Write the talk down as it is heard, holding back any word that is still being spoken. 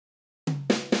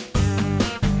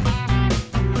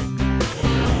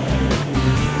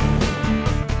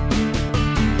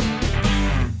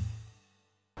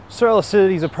Soil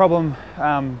acidity is a problem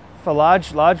for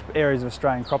large areas of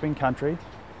Australian cropping country.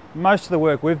 Most of the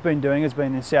work we've been doing has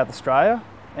been in South Australia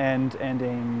and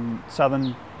in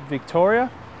southern Victoria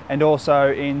and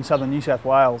also in southern New South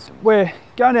Wales. We're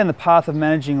going down the path of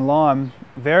managing lime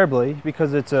variably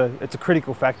because it's a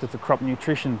critical factor to crop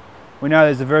nutrition. We know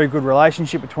there's a very good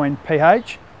relationship between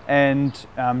pH and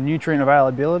nutrient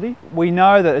availability. We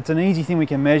know that it's an easy thing we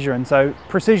can measure, and so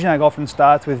precision ag often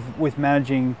starts with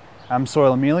managing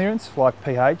soil ameliorants like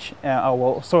pH,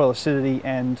 soil acidity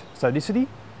and sodicity.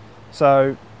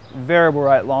 So variable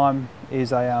rate lime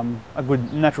is a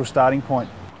good natural starting point.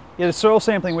 Yeah, the soil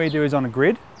sampling we do is on a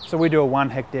grid. So we do a 1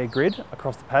 hectare grid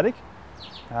across the paddock.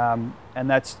 And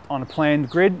that's on a planned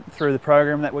grid through the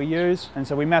program that we use. And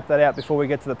so we map that out before we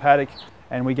get to the paddock,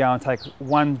 and we go and take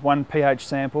one pH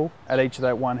sample at each of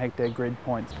that 1 hectare grid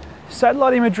points.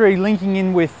 Satellite imagery linking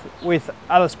in with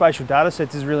other spatial data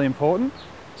sets is really important.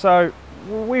 So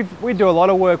we do a lot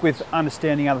of work with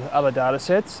understanding other data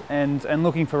sets and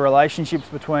looking for relationships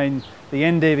between the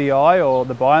NDVI or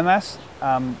the biomass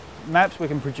maps we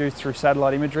can produce through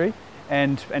satellite imagery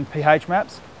and pH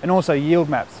maps, and also yield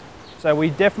maps. So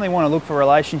we definitely want to look for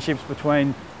relationships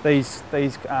between these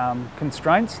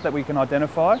constraints that we can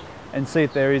identify and see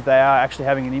if they are actually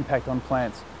having an impact on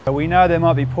plants. So we know there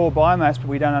might be poor biomass, but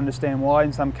we don't understand why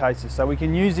in some cases. So we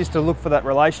can use this to look for that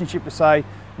relationship to say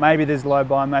maybe there's low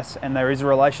biomass and there is a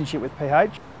relationship with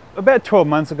pH. About 12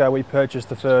 months ago we purchased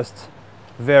the first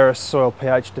Verus soil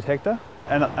pH detector,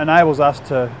 and it enables us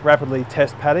to rapidly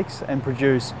test paddocks and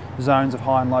produce zones of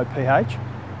high and low pH.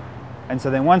 And so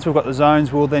then once we've got the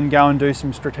zones, we'll then go and do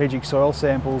some strategic soil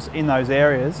samples in those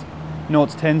areas, 0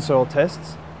 to 10 soil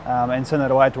tests, and send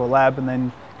that away to a lab and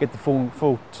then get the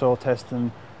full soil test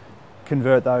and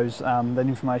convert that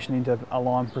information into a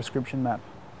lime prescription map.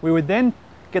 We would then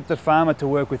get the farmer to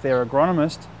work with their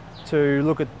agronomist to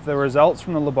look at the results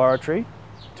from the laboratory,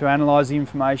 to analyse the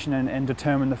information and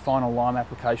determine the final lime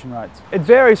application rates. It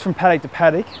varies from paddock to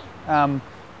paddock.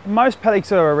 Most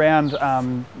paddocks are around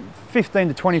 15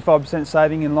 to 25%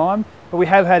 saving in lime, but we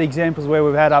have had examples where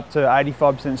we've had up to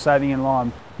 85% saving in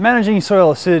lime. Managing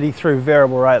soil acidity through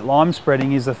variable rate lime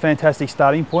spreading is a fantastic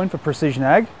starting point for precision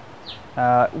ag.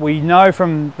 We know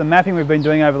from the mapping we've been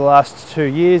doing over the last 2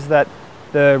 years that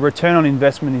the return on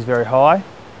investment is very high,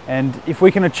 and if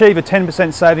we can achieve a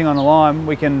 10% saving on a lime,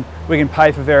 we can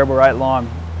pay for variable rate lime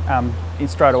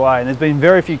straight away. And there's been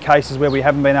very few cases where we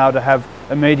haven't been able to have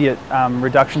immediate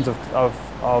reductions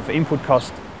of input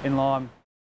cost in lime.